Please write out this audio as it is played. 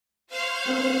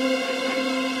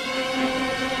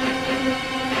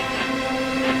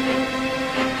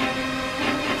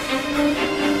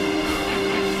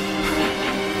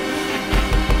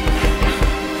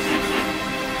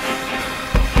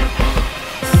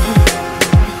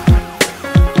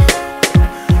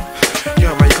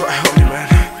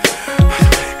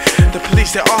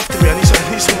They're after me, I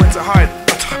need somewhere to hide.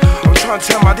 I'm trying to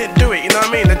tell them I didn't do it, you know what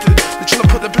I mean? They're trying to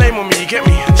put the blame on me, you get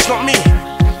me? It's not me.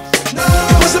 No,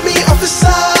 it wasn't me, officer.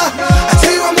 I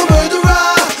tell you I'm the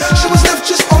murderer. She was left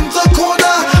just on the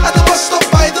corner at the bus stop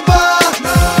by the bar.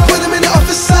 Wait a minute,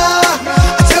 officer.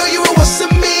 I tell you it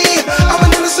wasn't me. I'm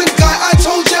an innocent guy, I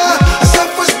told ya. A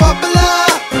Southwest bubbler.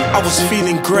 I was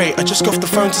feeling great, I just got off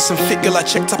the phone to some fit girl I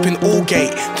checked up in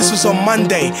Aldgate. This was on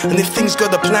Monday, and if things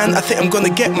go to plan, I think I'm gonna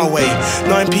get my way.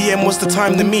 9 PM was the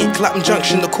time to meet, Clapham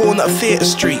Junction, the corner of Theatre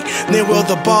Street, near where all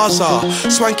the bars are.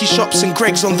 Swanky shops and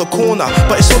Greg's on the corner,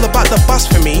 but it's all about the bus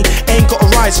for me. Ain't got a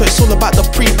ride, so it's all about the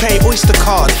prepaid Oyster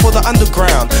card for the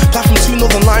underground. Platform 2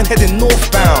 Northern Line heading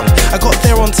northbound. I got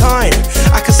there on time,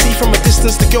 I could see from a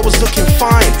distance the girl was looking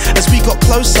fine. As we got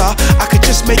closer, I could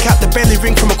just make out the belly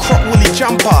ring from a crop woolly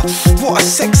jumper. What a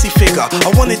sexy figure, I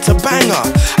wanted to bang her.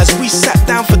 As we sat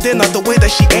down for dinner, the way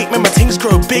that she ate made my things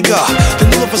grow bigger.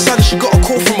 Then all of a sudden she got a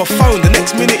call from her phone, the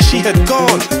next minute she had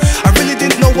gone. I really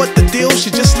didn't know what the deal, she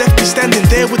just left me standing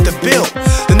there with the bill.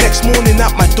 The next morning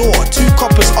at my door, 2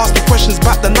 coppers asked me questions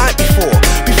about the night before.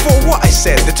 Before what I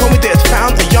said, they told me they had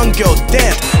found a young girl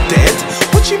dead. Dead?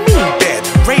 What you mean dead?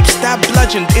 Raped, stabbed,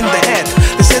 bludgeoned in the head.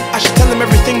 They said I should tell them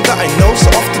everything that I know, so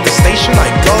off to the station I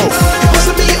go. It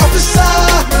wasn't me, officer.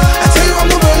 I tell you I'm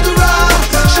the murderer.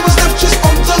 She was left just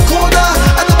on the corner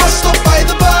at the bus stop by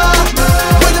the bar.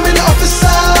 Wait a minute, officer.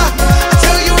 I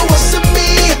tell you it wasn't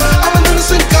me. I'm an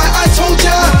innocent guy, I told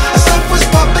ya. A Southwest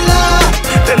bubbler.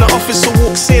 Then the officer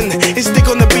walks in. Is there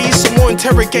gonna be some more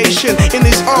interrogation? In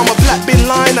his arm a black bin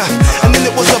liner, and then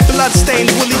it was a blood-stained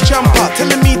woolly jumper,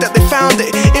 telling me that they found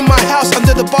it in my house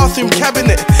under the bathroom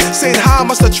cabinet. Saying how I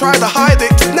must have tried to hide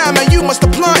it. Nah man, you must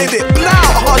have planted it. Blow!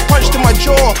 A hard punch to my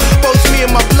jaw, both me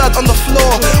and my blood on the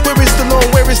floor. Where is the law,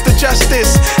 where is the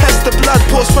justice? As the blood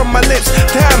pours from my lips.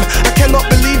 Damn, I cannot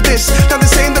believe this. Now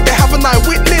they're saying that they have an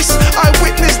eyewitness.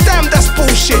 Eyewitness, damn, that's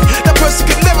bullshit. That person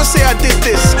could never say I did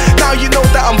this. Now you know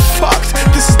that I'm fucked.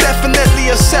 This is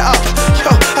definitely a setup.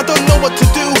 Yo, I don't know what to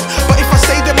do, but if I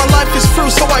stay there my life is through.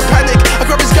 So I panic, I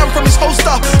grab his gun from his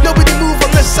holster. Nobody move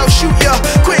unless I'll shoot ya.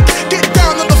 Quick, get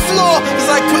down on the floor as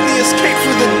I quickly escape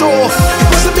through the door. It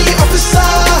wasn't me, officer.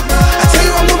 I tell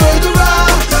you I'm the murderer.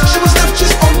 She was left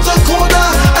just on the corner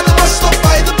at the bus stop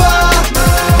by the bar.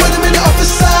 Wait a minute,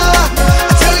 officer.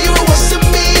 I tell you it wasn't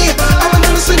me. I'm an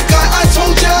innocent guy, I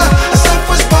told ya. A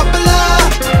Southwest bubbler.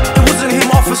 It wasn't him,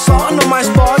 officer. I know my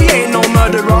spot, he ain't no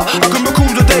murderer. I can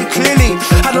recall the day clearly.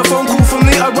 Had a phone call from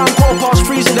me around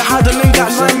 3:15, so they had a link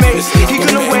at 9, mate. He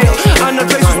couldn't wait, and the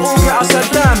place was all get. I said,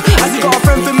 damn, has he got a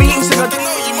friend for me? He said, I don't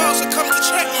know, you might as well come to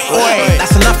check me. Oi,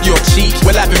 that's enough, you're cheap.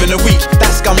 We'll have him in a week.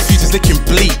 That scum future's looking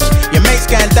bleak. Your mate's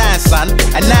going down, son,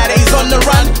 and now that he's on the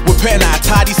run, we're putting out a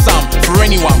tidy sum for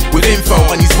anyone with info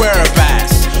on his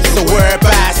whereabouts. So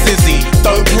whereabouts is he?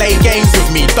 Don't play games with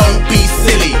me, don't be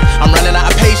silly. I'm running out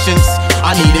of patience,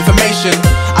 I need information.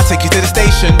 I'll take you to the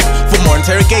station for more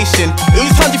interrogation.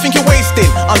 Whose time do you think you're wasting?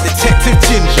 I'm Detective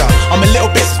Ginger. I'm a little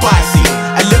bit spicy,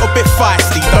 a little bit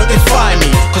feisty. Don't defy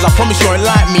me, cause I promise you won't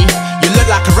like me. You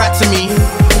look like a rat to me,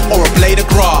 or a blade of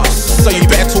grass, so you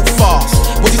better talk fast.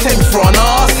 What do you take me for an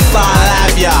arse? I'll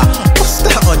have ya. What's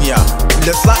that on ya?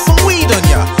 Looks like some weed on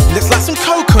ya. Looks like some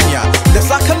coke on ya. Looks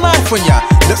like a knife on ya.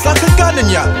 Looks like a gun on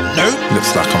ya. Nope.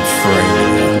 Looks like I'm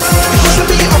free. It wasn't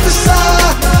me, officer.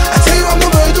 I tell you I'm the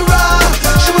murderer.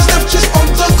 She was left just on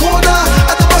the corner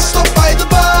at the bus stop by the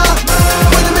bar.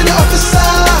 Wait a minute, officer.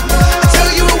 I tell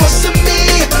you it wasn't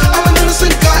me. I'm an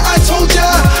innocent guy, I told ya.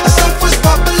 A Southwest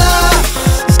bubbler.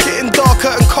 It's getting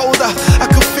darker and colder. I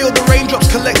can feel the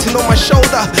raindrops collecting on my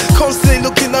shoulder. Constantly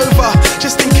looking over,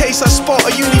 just in case I spot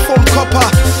a uniformed copper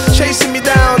chasing me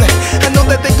down. I know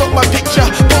that they got my picture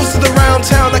posted around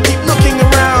town. I keep looking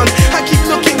around, I keep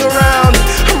looking around.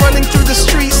 I'm running through the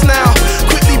streets now,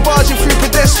 quickly barging through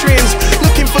pedestrians,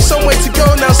 looking for somewhere to go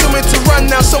now, somewhere to run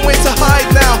now, somewhere to hide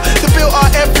now. The built are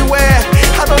everywhere,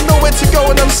 I don't know where to go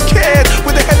and I'm scared.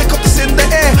 With the helicopters in the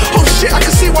air, oh shit, I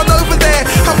can see one over there.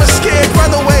 I'm scared,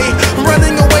 run away, I'm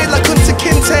running away like Kunta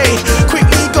Kinte.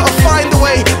 Quickly gotta find a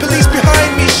way, police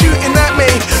behind me shooting at me.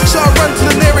 So I run to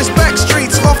the nearest back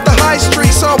streets off the high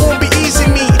street, so I won't be easy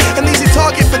meat. An easy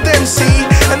target for them, see,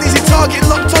 an easy target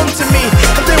locked